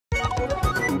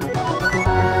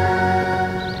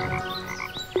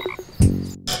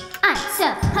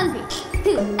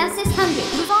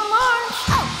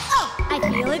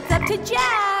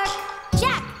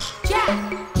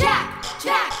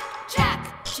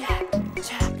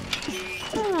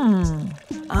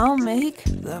I'll make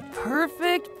the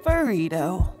perfect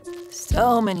burrito.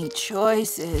 So many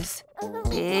choices.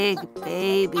 Big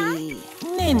baby,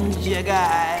 ninja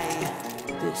guy,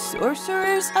 the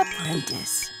sorcerer's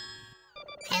apprentice.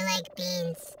 I like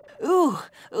beans. Ooh,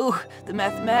 the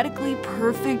mathematically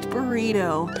perfect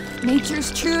burrito.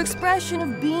 Nature's true expression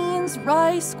of beans,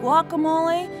 rice,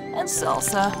 guacamole, and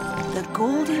salsa. The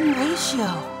golden ratio.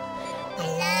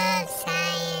 I love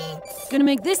science. Gonna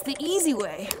make this the easy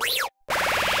way.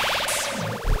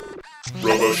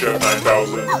 Robo Chef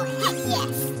 9000. Oh, heck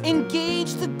yes.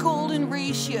 Engage the golden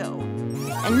ratio.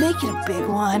 And make it a big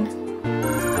one.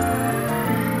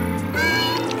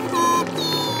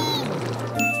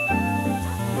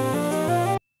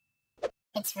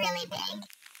 It's really big.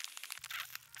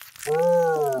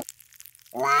 Ooh,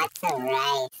 lots of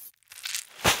rice.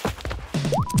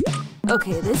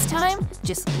 Okay, this time,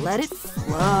 just let it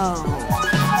flow.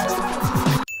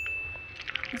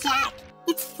 Jack,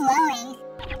 it's flowing.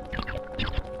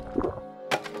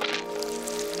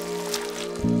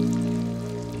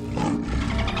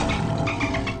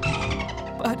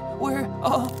 But we're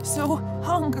all so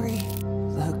hungry.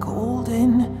 The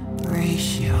golden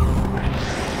ratio.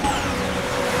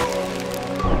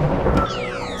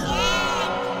 Jack,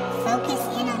 focus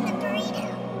in on the burrito.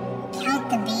 Count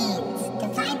the beans.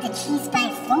 Divide the cheese by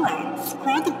 4.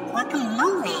 Square the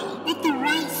guacamole. Let the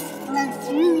rice flow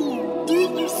through you. Do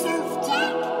it yourself,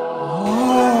 Jack. Oh.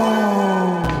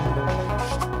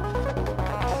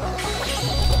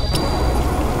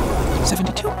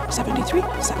 72, 73,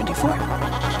 74.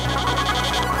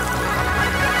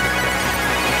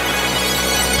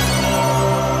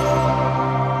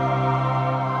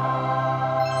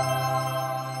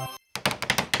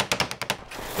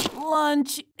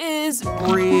 Lunch is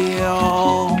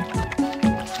real.